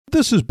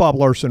This is Bob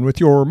Larson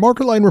with your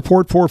Marketline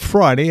Report for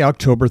Friday,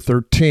 October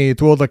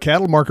 13th. Well, the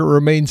cattle market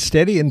remains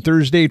steady in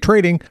Thursday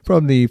trading.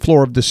 From the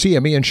floor of the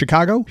CME in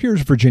Chicago,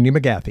 here's Virginia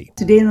McGathey.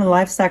 Today in the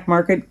livestock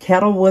market,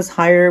 cattle was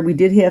higher. We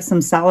did have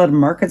some solid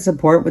market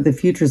support with the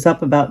futures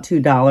up about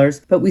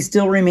 $2, but we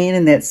still remain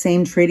in that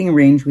same trading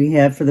range we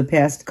have for the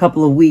past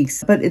couple of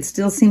weeks, but it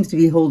still seems to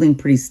be holding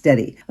pretty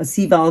steady. A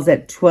C-vol is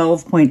at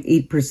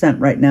 12.8%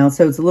 right now,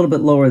 so it's a little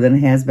bit lower than it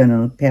has been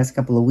in the past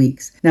couple of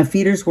weeks. Now,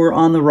 feeders were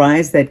on the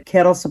rise. That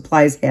cattle supplies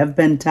have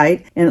been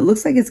tight, and it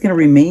looks like it's going to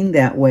remain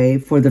that way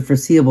for the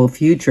foreseeable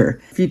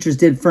future. Futures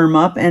did firm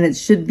up, and it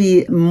should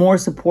be more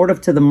supportive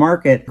to the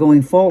market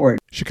going forward.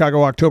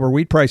 Chicago October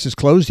wheat prices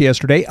closed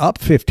yesterday up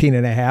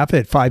 15.5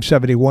 at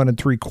 571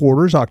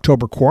 3/4.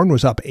 October corn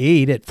was up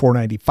 8 at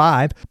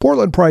 495.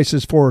 Portland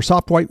prices for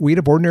soft white wheat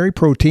of ordinary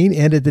protein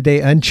ended the day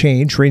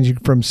unchanged, ranging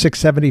from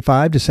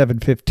 675 to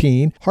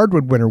 715.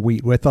 Hardwood winter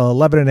wheat with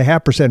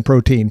 11.5%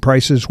 protein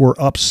prices were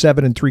up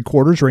 7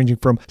 3/4, ranging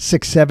from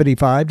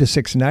 675 to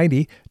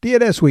 690.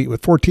 DNS wheat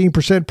with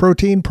 14%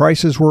 protein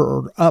prices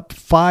were up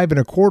 5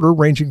 1/4,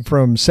 ranging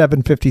from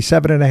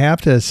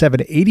 757.5 to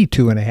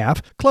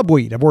 782.5. Club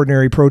wheat of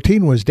ordinary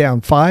protein was down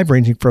 5,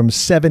 ranging from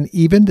 7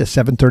 even to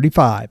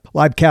 735.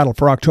 Live cattle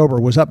for October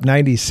was up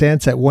 90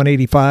 cents at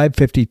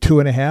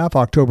 185.52.5.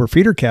 October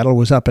feeder cattle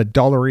was up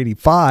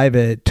 $1.85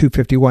 at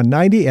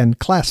 251.90, and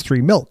Class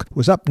 3 milk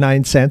was up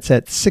 9 cents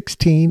at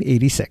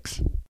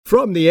 16.86.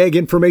 From the Ag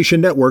Information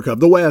Network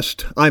of the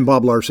West, I'm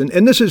Bob Larson,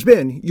 and this has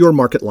been your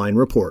Marketline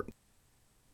Report.